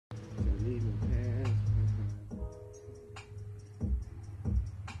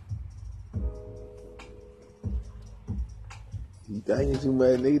You thinking too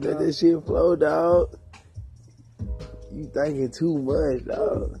much, nigga. Let that shit flow, dog. You thinking too much,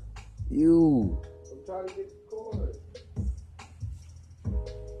 dog. You. I'm trying to get the chord.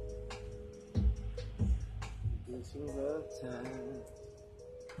 Been some rough times.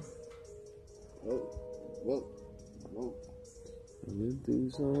 Whoa. Been through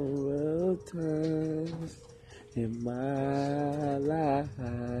some rough times in my life.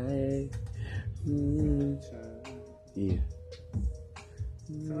 Yeah.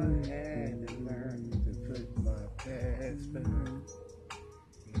 So I had to learn to put my past behind.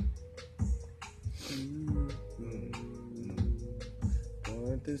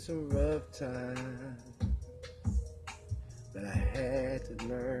 Going through some rough times, but I had to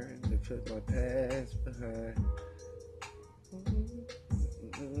learn to put my past behind.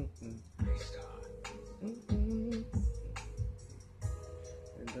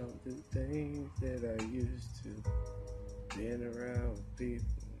 And don't do things that I used to. Being around people.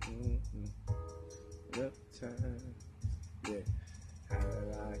 Rough times. Yeah. How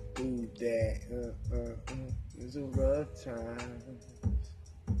did I do that? It's a rough times,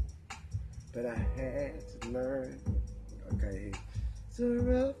 but I had to learn. Okay, it's a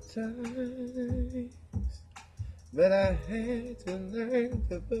rough times, but I had to learn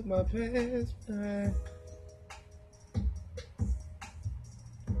to put my past behind.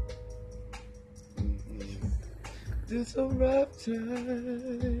 Through some rough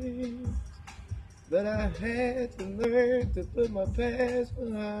times, but I had to learn to put my past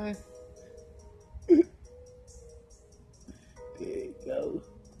behind. There you go.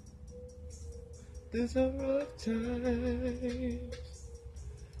 Through some rough times,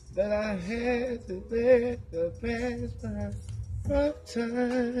 but I had to let the past behind. Rough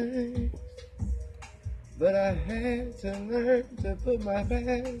times, but I had to learn to put my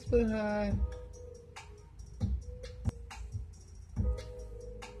past behind.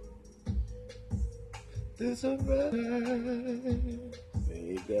 Through some rough times, There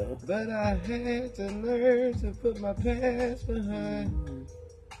you go. but I had to learn to put my past behind.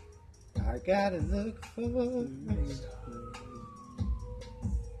 I gotta look forward.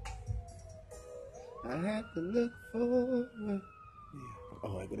 I have to look forward. Yeah.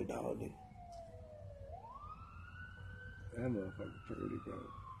 Oh, I got a dog, nigga. That motherfucker pretty, bro.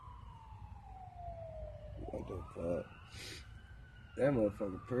 What the fuck? That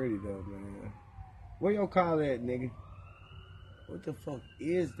motherfucker pretty though, man. Where your car at, nigga? What the fuck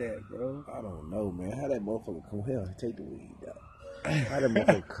is that, bro? I don't know, man. How that motherfucker come here and take the weed, dog? How that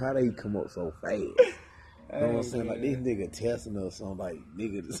motherfucker, how they come up so fast? You know what I'm saying? Like, this nigga testing us on, like,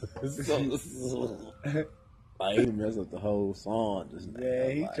 nigga, like, he mess up the whole song. Just Yeah,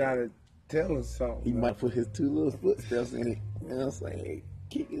 he like, trying to tell us something. he bro. might put his two little footsteps in it. You know what I'm saying?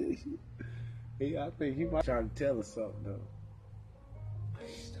 Kick it and shit. I think he might trying to tell us something though.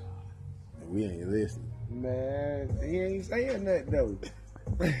 And we ain't listening. Man, he ain't saying that though.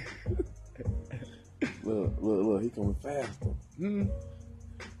 Look, he coming faster. Hmm.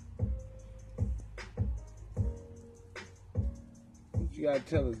 What you gotta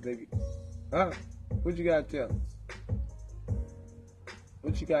tell us, nigga? Huh? What you gotta tell us?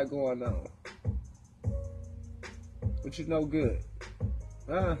 What you got going on? What you know good?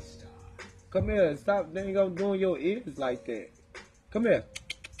 Huh? Come here, stop dang on doing your ears like that. Come here.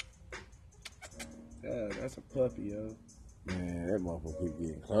 Yeah, that's a puppy, yo. Man, that motherfucker keep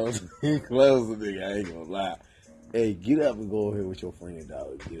getting closer. Closer, nigga. I ain't gonna lie. Hey, get up and go over here with your friend,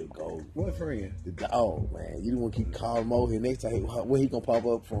 dog. Get a go. What friend? The dog, man. You don't want to keep calling him over here. Next time, where he gonna pop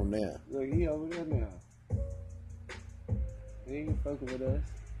up from now? Look, he over there now. He ain't fucking with us.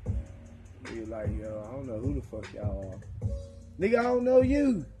 Nigga like, yo, I don't know who the fuck y'all are. Nigga, I don't know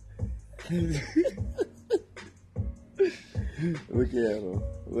you. Look at him.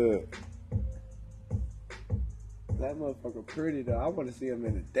 Look. That motherfucker pretty though. I want to see him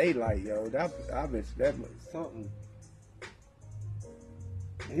in the daylight, yo. I bet that was something.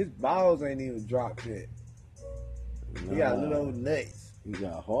 His balls ain't even dropped yet. He got little nuts. He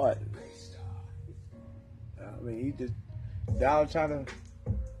got heart. I mean, he just dog trying to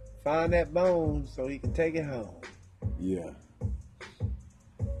find that bone so he can take it home. Yeah.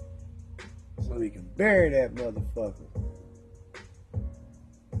 So he can bury that motherfucker.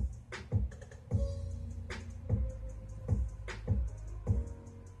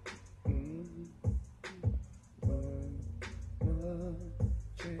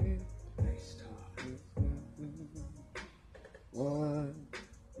 One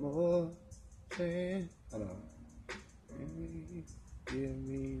more chance. Hold on. Give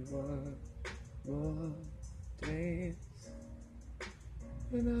me one more chance,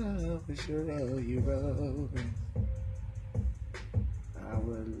 and I will show you rolling.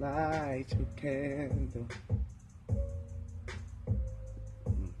 will light your candle.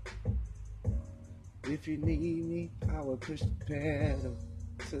 If you need me, I will push the pedal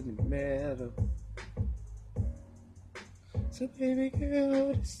to the metal. So baby girl,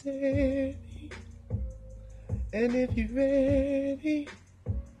 hold it steady. And if you're ready,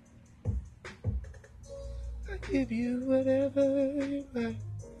 I'll give you whatever you like.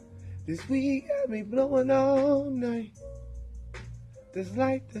 This week got me blowing all night. Just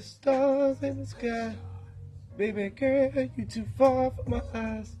like the stars in the sky. Baby girl, you too far from my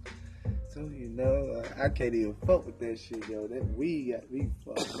eyes. So you know, I can't even fuck with that shit, yo. That weed got me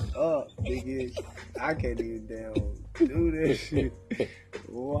fucked up, nigga. I can't even damn do that shit.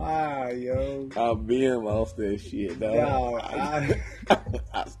 Why, yo? I've been lost that shit, dog. Yo,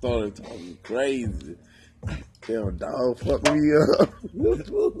 I started talking crazy. Damn, dog, fuck me up.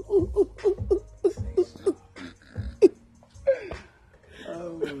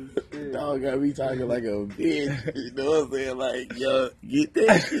 Oh, shit. Dog got me talking like a bitch. You know what I'm saying? Like, yo, get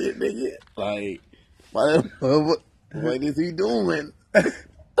that shit, nigga. Like, what is he doing?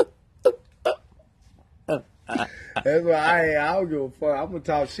 That's why I don't give a fuck. I'm gonna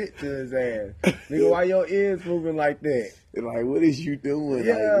talk shit to his ass. Nigga, why your ears moving like that? Like, what is you doing?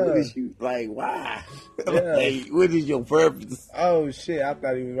 Yeah. Like, what is you, like, why? Yeah. Like, what is your purpose? Oh shit, I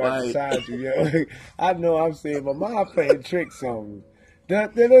thought he was right beside you, yo. I know I'm saying, but mom playing tricks on me.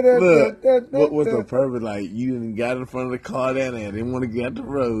 Look, what was the purpose? Like, you didn't got in front of the car down there, didn't want to get out the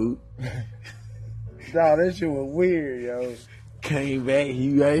road. Dog, that shit was weird, yo. Came back,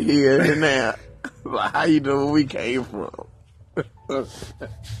 he right here now. Like, how you know where we came from? Hey,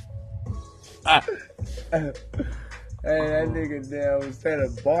 that nigga down, instead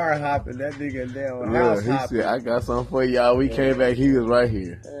of bar hopping, that nigga down Yeah, house he hopping. said, I got something for y'all. We came back, he was right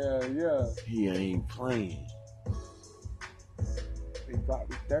here. Yeah. He ain't playing. He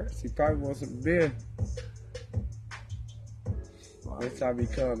probably thirsty. He probably wants some beer. Next time he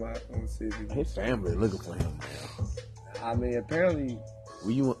come, I'm gonna see if he His family looking for him, man. I mean, apparently,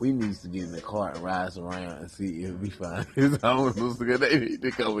 We need to get in the car and ride around and see if we find his homies. Because they need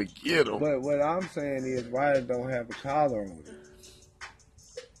to come and get him. but what I'm saying is, why don't have a collar on it?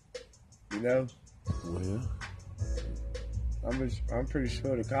 You know, Well, I'm pretty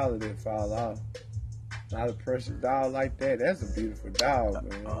sure the collar didn't fall off. Not a precious dog like that. That's a beautiful dog,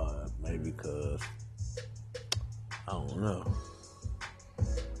 man. maybe because I don't know.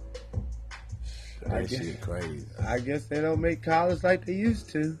 That shit crazy. I guess they don't make collars like they used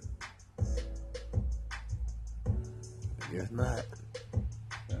to. Guess not.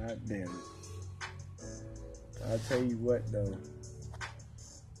 God damn it. I'll tell you what, though.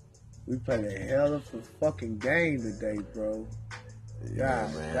 We played a hell of a fucking game today, bro. Yeah,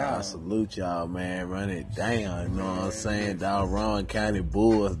 man. I salute y'all, man. Run it down. You know what I'm saying? Dog, Rowan County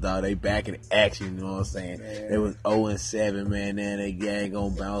Bulls, dog. They back in action. You know what I'm saying? Man. It was 0-7, man. Then they gang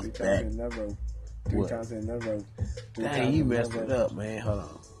gonna bounce back. Three times in a row. Dang, you messed it up, man. Hold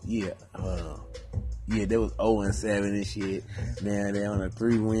on. Yeah, hold on. Yeah, they was 0-7 and shit. Now they on a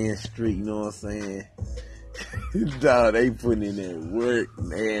 3-win streak. You know what I'm saying? Dog, they putting in that work,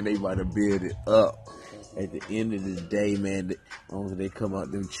 man. They about to build it up. At the end of the day, man, as long as they come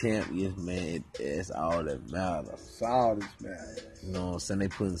out them champions, man, that's all that matters. That's all that matters. You know what I'm saying? They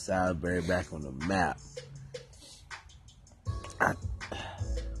putting Salisbury back on the map.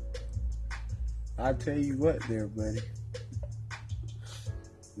 I tell you what there, buddy.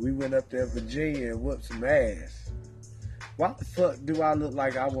 We went up there to Virginia and whooped some ass. Why the fuck do I look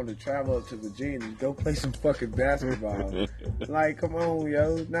like I want to travel up to Virginia and go play some fucking basketball? Like, come on,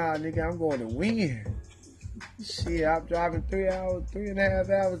 yo. Nah, nigga, I'm going to win. Shit, I'm driving 3.5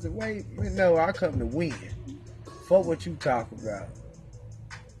 hours away. No, I come to win. Fuck what you talking about.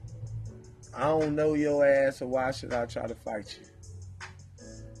 I don't know your ass, so why should I try to fight you?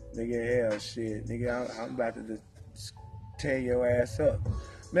 Nigga, hell, shit. Nigga, I'm about to just tear your ass up.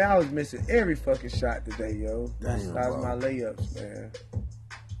 Man, I was missing every fucking shot today, yo. That was my layups, man.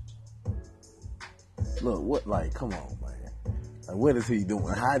 Look, what, like, come on, man. Like, what is he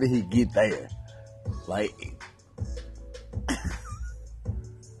doing? How did he get there? Like, I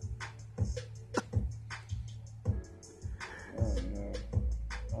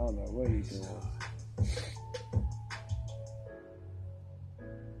don't know what he's doing.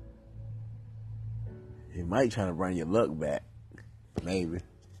 he might try to bring your luck back. Maybe.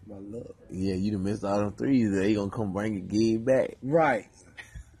 My luck. Yeah, you done missed all them threes. They gonna come bring your gig back. Right.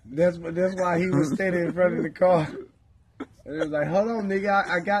 That's why he was standing in front of the car. And he was like, hold on, nigga,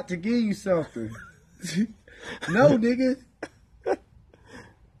 I got to give you something. No, nigga.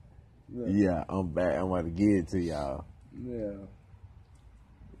 Yeah, I'm back. I'm about to give it to y'all. Yeah.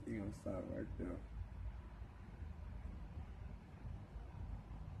 You gonna stop right there.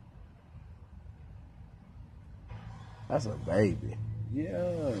 That's a baby.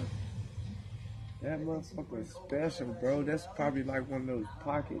 Yeah. That motherfucker is special, bro. That's probably like one of those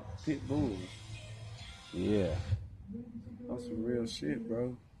pocket pit bulls. Yeah. That's some real shit,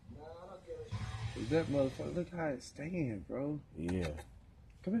 bro. That motherfucker, look how it stand, bro. Yeah.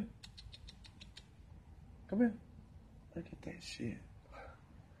 Come here. Come here. Look at that shit.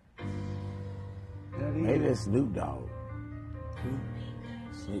 Maybe that's Snoop Dogg.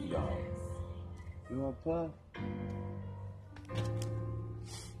 Snoop Dogg. You want puff?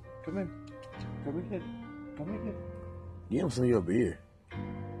 Come here. Come here, get it. Come here, get it. Give him some of your beer.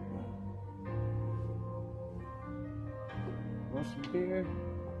 Want some beer?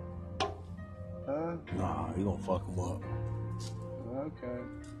 Huh? Nah, you gonna fuck him up. Okay.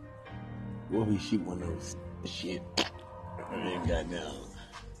 What if he shoot one of those shit? And then goddamn.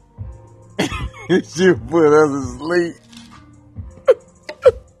 Shit put us to sleep.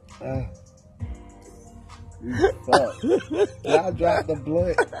 You fuck. Y'all dropped the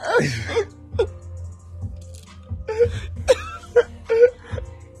blunt.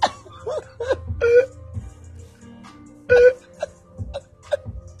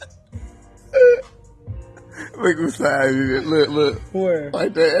 Look beside you. Look. Where?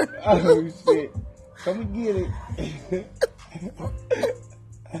 Like that. Oh, shit. Come and get it.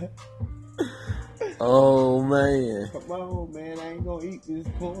 Oh, man. Come on, man. I ain't gonna eat this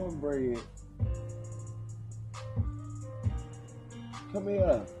cornbread. Come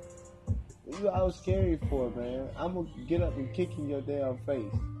here. What you all scary for, man? I'm gonna get up and kick in your damn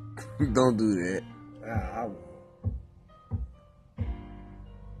face. Don't do that. I won't.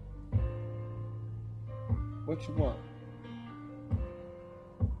 What you want?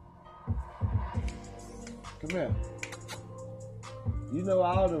 Come here. You know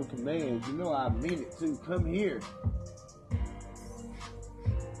all them commands. You know I mean it too. Come here.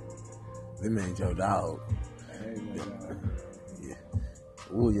 Them ain't your dog. Hey, my dog. Yeah.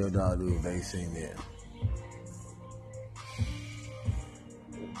 What would your dog do if they seen that?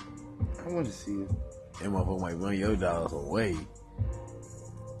 I want to see it. That motherfucker might run your dogs away.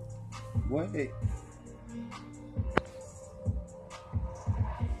 What? Damn.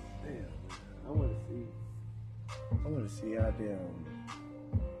 I want to see how damn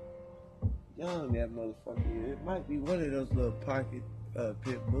young that motherfucker is. It might be one of those little pocket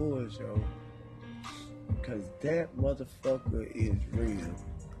pit bulls, yo. Cause that motherfucker is real.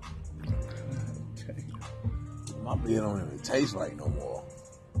 My beer don't even taste like no more.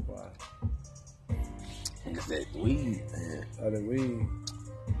 Why? Cause that weed, man. Oh, the weed.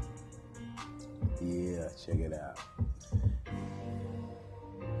 Yeah, check it out.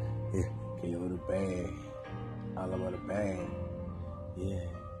 Yeah, KO the bag. All about the bag. Yeah.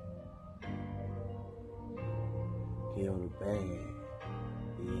 KO the bag.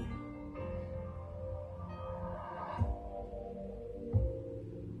 Yeah.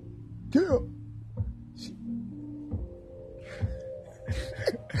 Kill.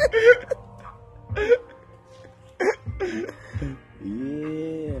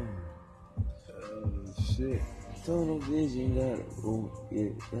 Yeah. Oh shit. Tunnel vision, gotta go. Yeah,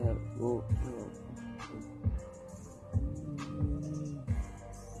 gotta go.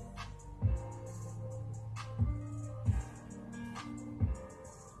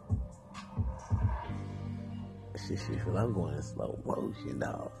 Shit, I'm going in slow motion,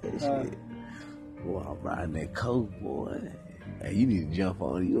 dog. That shit. Boy, I'm riding that coke, boy. Hey, you need to jump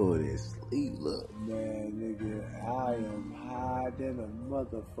on you over there sleep, look. Man, nigga, I am high than a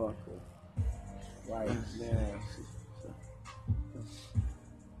motherfucker right now.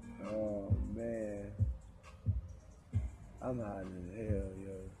 Oh, man. I'm high than hell,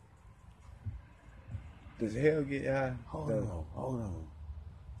 yo. Does hell get high? Hold on.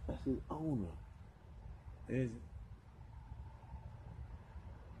 That's his owner. Is it?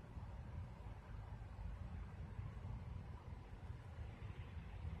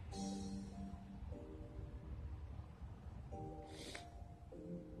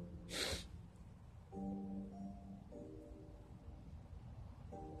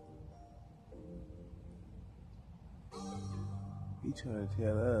 He trying to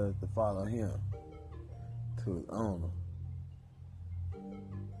tell us to follow him to his owner.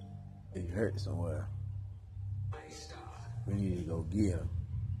 He hurt somewhere. We need to go get him.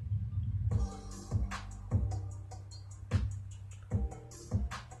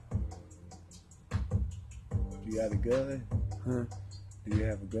 You got a gun? Huh? Do you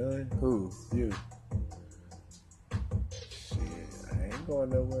have a gun? Who? You. Shit, I ain't going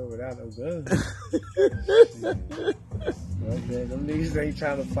nowhere without no guns. Okay, them niggas ain't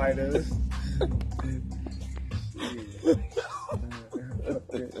trying to fight us.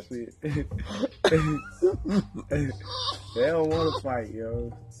 Shit. They don't want to fight,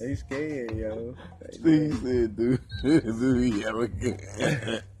 yo. They scared, yo. Steve said, do he ever get?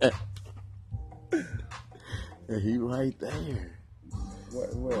 And he right there. What?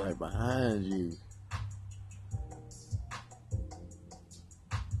 Right behind you.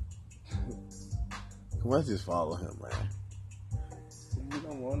 Let's just follow him, man. You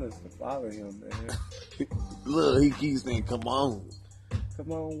don't want us to follow him, man. Look, he keeps saying, come on.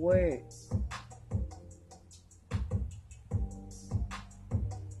 Come on, wait.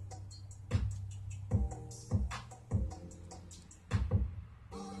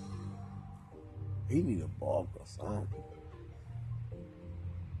 He need a bark or something.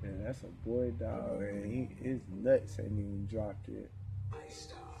 Man, that's a boy dog, and his nuts ain't even dropped yet.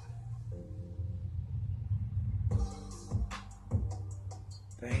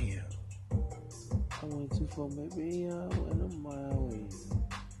 Damn. I went too far, maybe I went a mile away.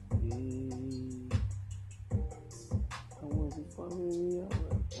 I went too far, maybe I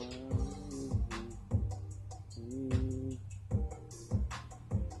went a mile away.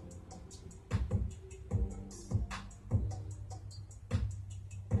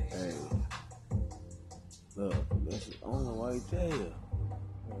 Hey, look, that's the only white tail.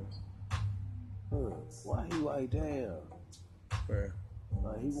 Why he white tail? Where?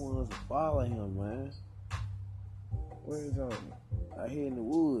 Like, he want us to follow him, man. Where is on? Out here in the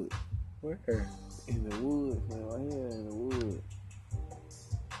woods. Where? In the woods, man. Right here in the woods.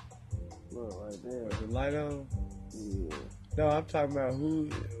 Look, right there. With the light on? Yeah. No, I'm talking about who.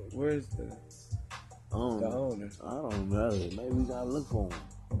 Where's the owner? owner? I don't know. Maybe we gotta look for him.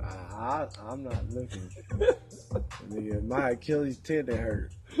 I'm not looking. Nigga, my Achilles tendon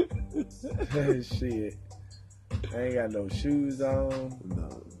hurt. Shit. I ain't got no shoes on.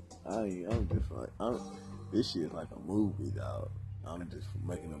 No, I ain't. I'm just like, this shit like a movie, dog. I'm just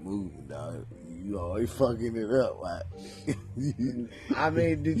making a movie, dog. You always fucking it up, like. I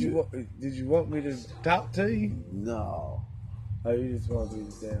mean, did you want me to talk to you? No. Oh, you just want me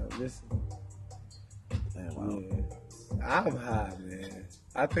to down listen? Damn, Yeah. I'm high, man.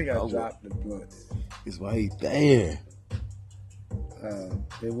 I think I dropped the blunt. It's right there.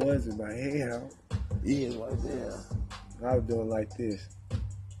 It was in my hand. Yeah, it's right there. I was doing like this.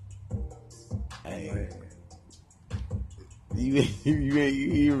 Hey,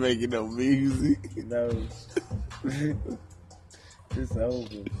 you making no music. No. It's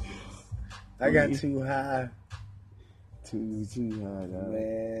over. I got too high. Too high, dog.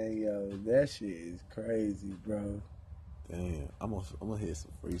 Man, yo, that shit is crazy, bro. Damn, I'm gonna hit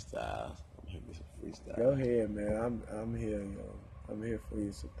some freestyles. I'm gonna hit me some freestyles. Go ahead, man. I'm here, yo. I'm here for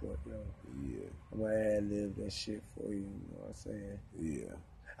your support, yo. Yeah. I'm gonna ad-lib that shit for you, you know what I'm saying? Yeah.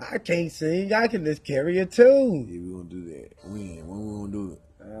 I can't sing. I can just carry a tune. Yeah, we gonna do that. When we gonna do it?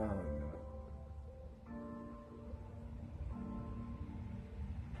 I don't know.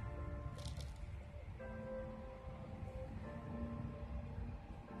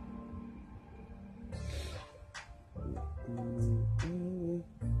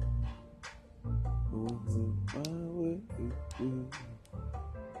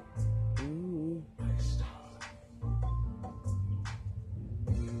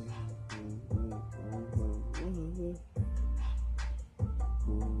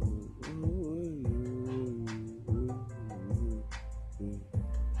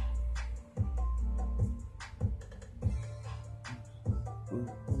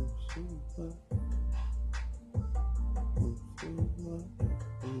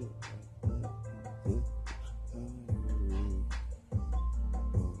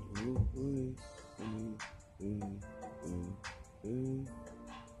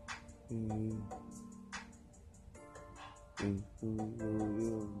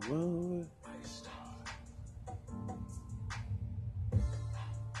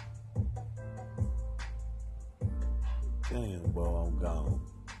 Damn, bro, I'm gone.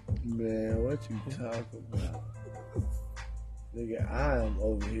 Man, what you talking about? Nigga, I am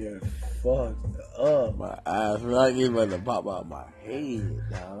over here fucked up. My eyes like it's about to pop out my head,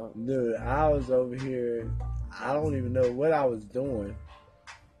 dog. Dude, I was over here. I don't even know what I was doing.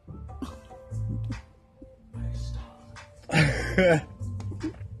 I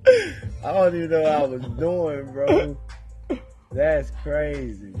don't even know what I was doing, bro. That's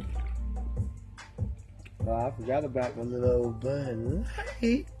crazy. Oh, I forgot about my little old Bud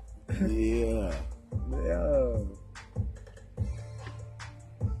Light. Yeah. Yo.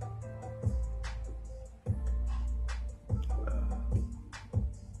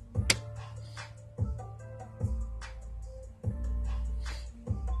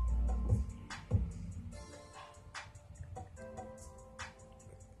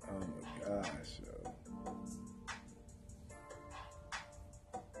 So.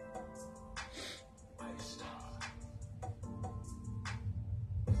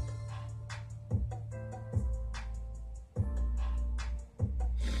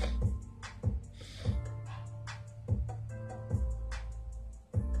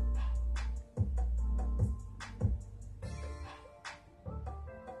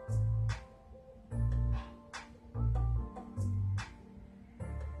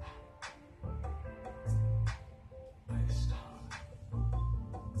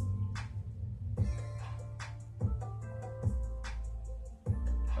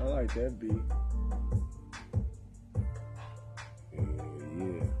 I like that beat.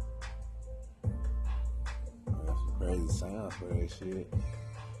 Yeah. That's some crazy sound for that shit.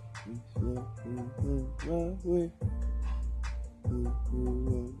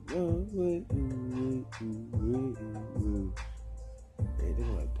 Hey, they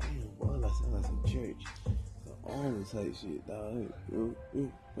like, damn, boy, that sound like some church. The army type shit, dog.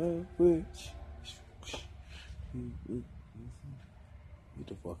 What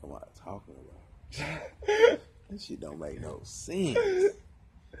the fuck am I talking about? That shit don't make no sense.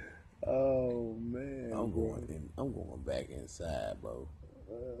 Oh man, I'm going back inside, bro.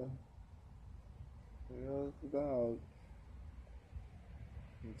 Dog.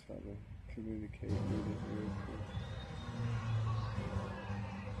 I'm trying to communicate with it real quick.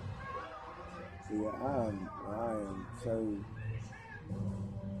 Yeah, I am so.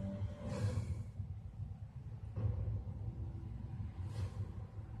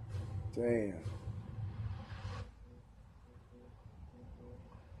 Damn.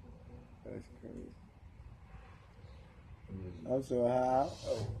 That's crazy. I'm so high.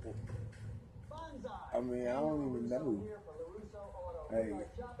 I mean, I don't even know. Hey,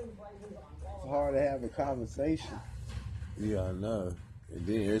 it's hard to have a conversation. Yeah, I know. And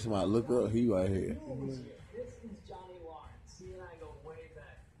then every time I look up, he right here. This is Johnny Lawrence. He and I go way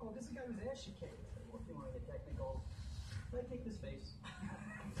back. Oh, this is the guy whose ass she kicked. If you want to get technical, I kicked his face.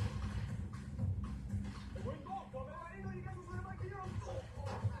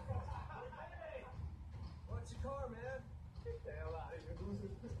 What's your car, man? Get the hell out of here, loser.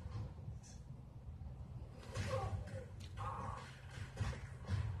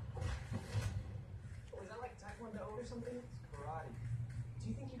 Was that like Taekwondo or something? It's karate. Do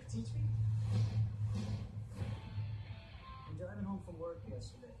you think you could teach me? I'm driving home from work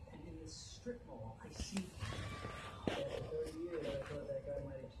yesterday, and in this strip mall, I see. After 30 years, I thought that guy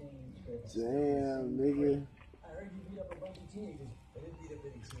might have changed. But Damn, nigga. I heard you beat up a bunch of teenagers. I didn't beat up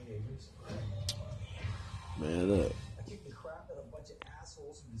any teenagers. Man, look. I kicked the crap out of a bunch of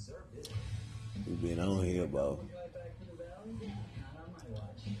assholes who deserved it. We been on here, bro. Going right back to the valley? Not on my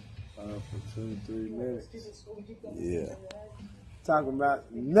watch. For 2 3 minutes. Yeah. Talking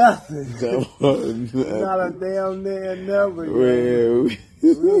about nothing. Come on. Not a damn near number. Well,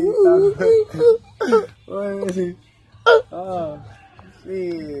 Oh,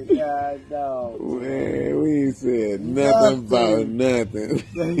 shit, God, dog. man, we ain't said nothing about nothing.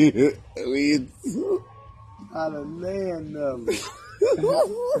 we Not a man number.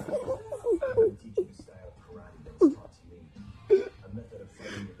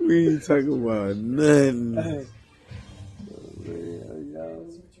 we ain't talking about nothing. Damn.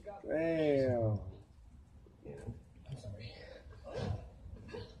 Damn. I'm sorry.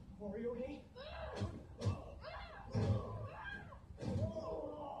 Are you okay?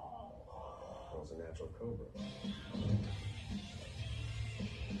 That was a natural cobra.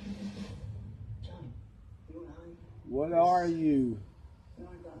 Johnny, you and I, What are you? we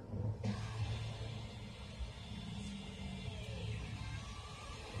aren't done.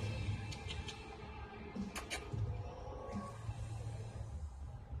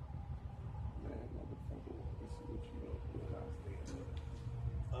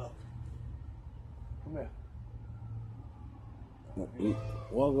 Come here.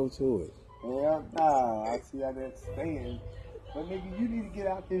 Walk up to it. Well, nah, I see how that's stand. But nigga, you need to get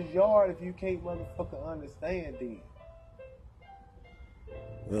out this yard if you can't motherfucker understand it.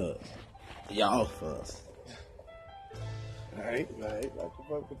 Look, y'all first. Right. Like the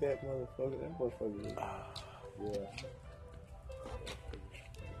fuck with that motherfucker. That motherfucker. Yeah.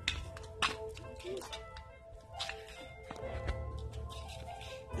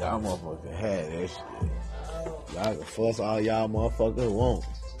 Y'all motherfuckers had that shit. Y'all can fuss all y'all motherfuckers want.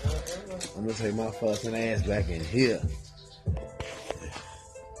 I'm gonna take my fussing ass back in here.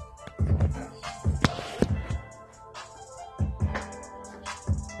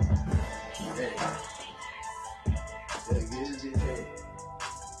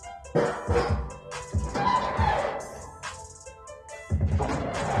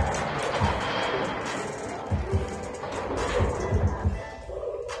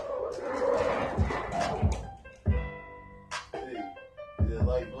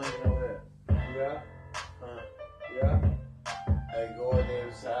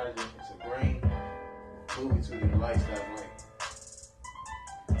 beside you, it's a green. Move it to the light stop blinking.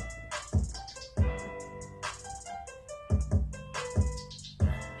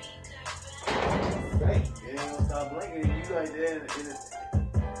 It ain't gonna stop blinking. You like that,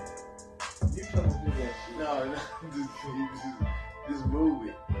 You come and do that shit. no, just move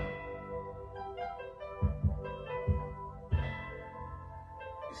it.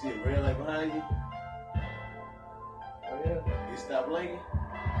 You see it red light behind you? Oh yeah? It stop blinking?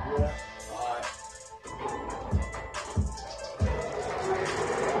 Yeah. Alright.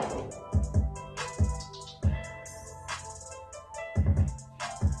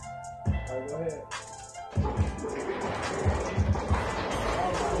 Alright, go ahead.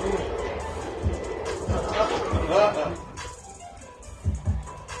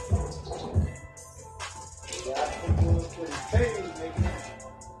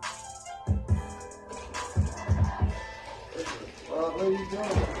 What are you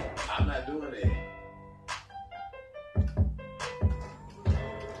doing? I'm not doing that.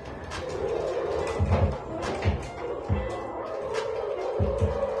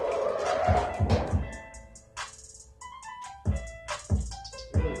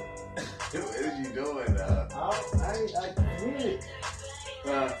 What is you doing, dog? I hit it.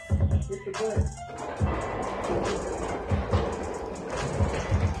 Hit the button.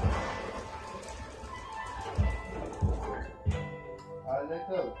 Alright, let's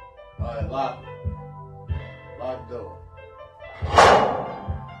go. Alright, lock it. Lock the door. God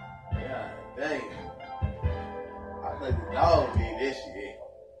damn. I think the dog did that shit.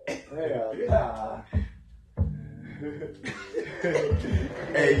 Hell nah.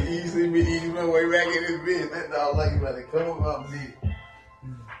 Hey, you see me eating my way back in this bitch. That dog like you about to come up and see.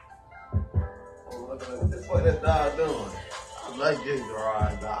 What the fuck that dog doing? I like this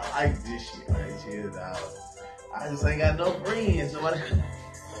garage, dog. I like this shit right here, dog. I just ain't got no friends. Nobody,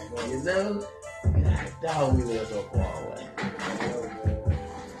 you know? God, dog, we live so far away.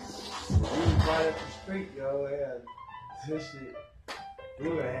 We was right up the street, yo, and this shit, we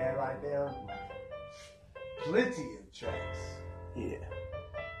would have had like them plenty of tracks. Yeah.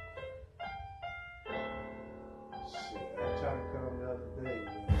 Shit, I'm trying to come the other day,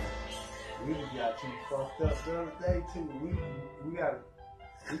 man. We just got too fucked up the other day too.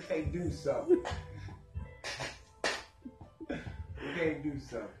 We can't do something. We can't do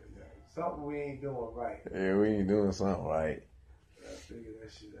something. Yo. Something we ain't doing right. Yeah, we ain't doing something right. I figure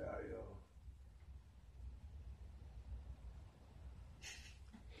that shit out, yo.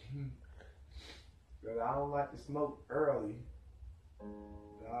 But I don't like to smoke early.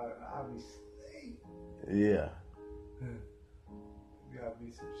 I'll be asleep. Yeah. Gotta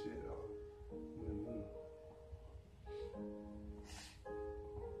be some shit on.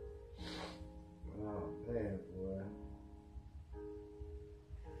 Oh man, boy.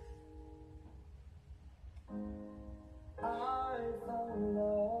 I found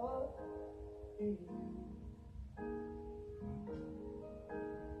love in you.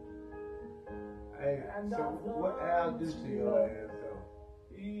 Hey, so what Al do to your ass though?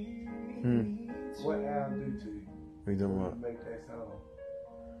 What Al do to you? We doing When what? you make that song?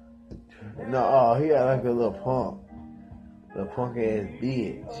 No, he had like a little punk ass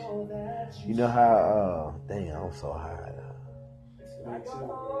bitch. You know how, damn, I'm so high now. Me too,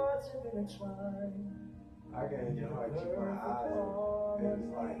 bro. I can't even like keep my eyes open.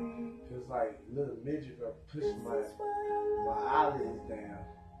 It's like little midget are pushing my eyelids down.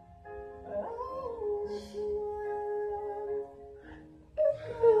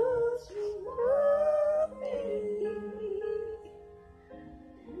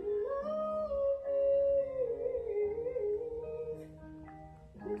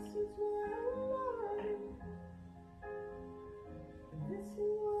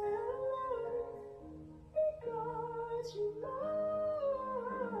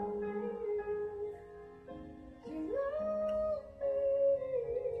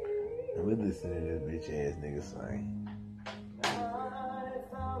 We listen to this bitch ass nigga sing.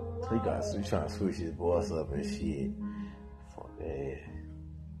 He trying to switch his voice up and shit. Fuck that.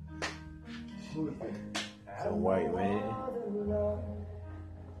 Who is that? Some white man.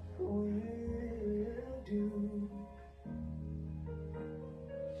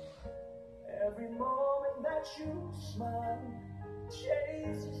 Every moment that you smile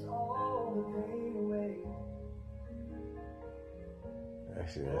chases all the pain away.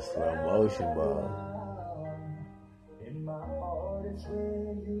 Actually, that's slow motion, bro. In my heart is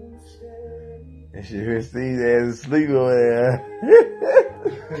where you stay. And shit, Christine's ass asleep over there.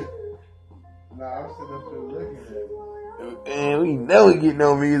 Nah, I'm sitting up there looking at it. Man, we never get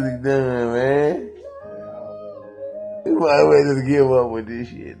no music done, man. Yeah, I don't know. We Might as well just give up with this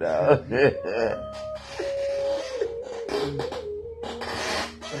shit, dog.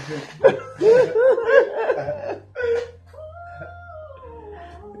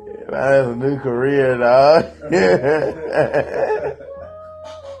 That's a new career, dog.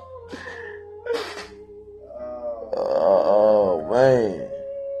 Oh, man.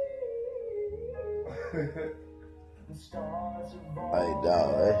 Like, dog,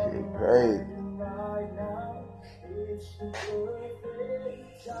 that shit crazy.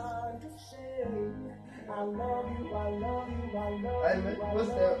 Hey, what's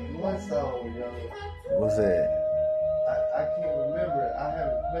that one song, yo? What's that? I can't remember it. I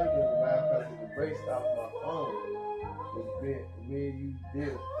haven't played it in a while because it erased off my phone. It's been, me and you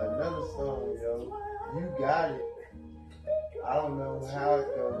did another song, yo. You got it. I don't know how it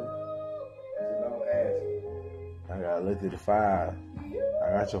goes, so don't ask me. I gotta look at the 5. I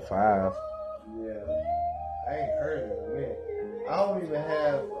got your 5. Yeah. I ain't heard it in a minute. I don't even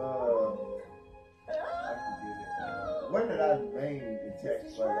have, I can get it. Where did I name the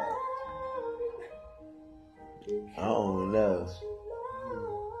text for that? I don't know.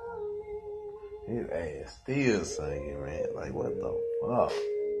 His ass still singing, man. Like, what the fuck?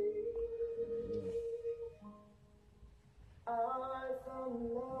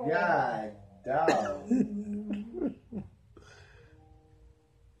 God, dog.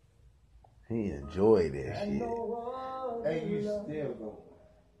 He enjoyed that shit. And you still going.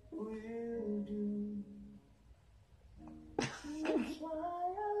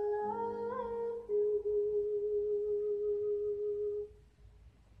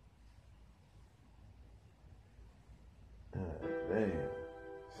 Damn.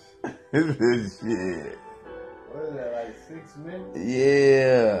 This shit. What is that, like 6 minutes?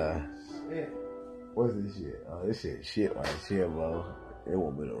 Yeah. Shit. What's this shit? Oh, this shit right here, bro. They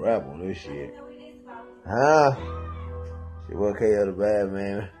want me to rap on this shit. Huh? Shit, what KO the bad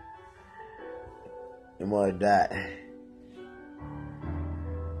man? Your mother died.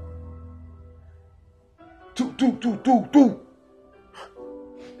 Two.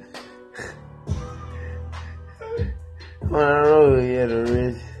 On the road, yeah, the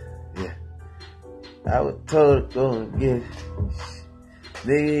rich. Yeah. I was told to go and get it.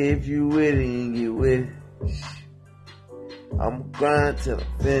 Nigga, if you with it, you get with it. I'ma grind till I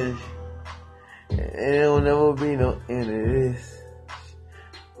finish. And there'll never be no end of this.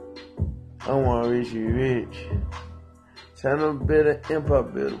 I wanna reach you rich. Trying to build an empire,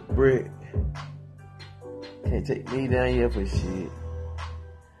 build a brick. Can't take me down here for shit.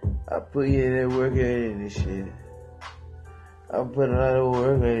 I put you in that work in this shit. I put a lot of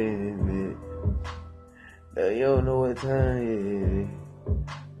work in this bitch. Now you don't know what time it is.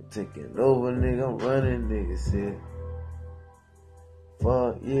 I'm taking over, nigga. I'm running, nigga. Shit.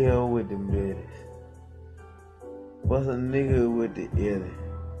 Fuck yeah, I'm with the bitches. What's a nigga with the illy?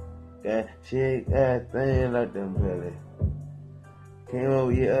 Got shit, got thing like them belly. Came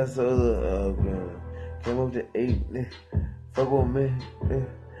over, yeah, I saw the gun. Came up to 8, fuck with me,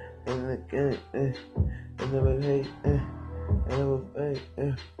 and the gun, and never hate, and never fake,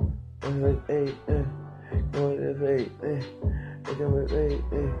 and never hate, no never fake, and never fake,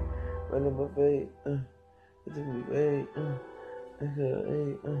 and never fake, it's a me fake, I got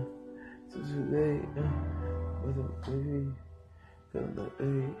 8, it's too late, what's up, baby? Got the 8,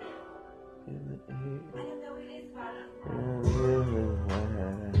 and the 8.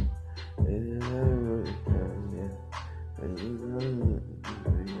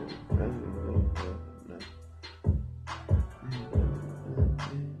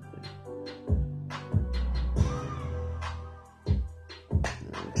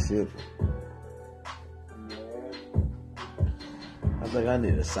 I think I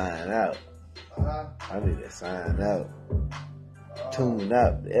need to sign out. I need to sign out. Tune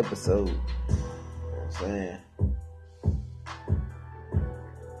out the episode. You know what I'm saying?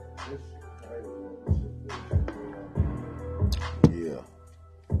 Yeah.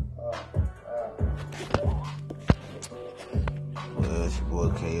 Well, it's your boy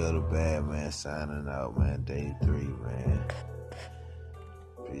KO the Bad Man signing out, man. Day 3, man.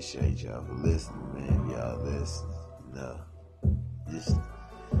 Appreciate y'all for listening, man. Y'all listen. Just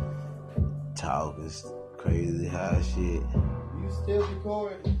talk is crazy how shit. You still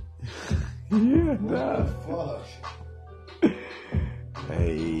recording? Yeah, What the fuck?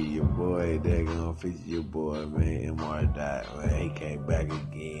 Hey, your boy, they gonna feature your boy, man, MR Dot, man. He came back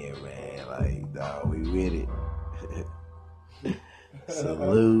again, man. Like, dog, we with it.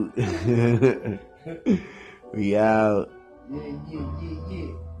 Salute. We out. Yeah.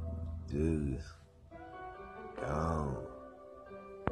 Dude. Gone.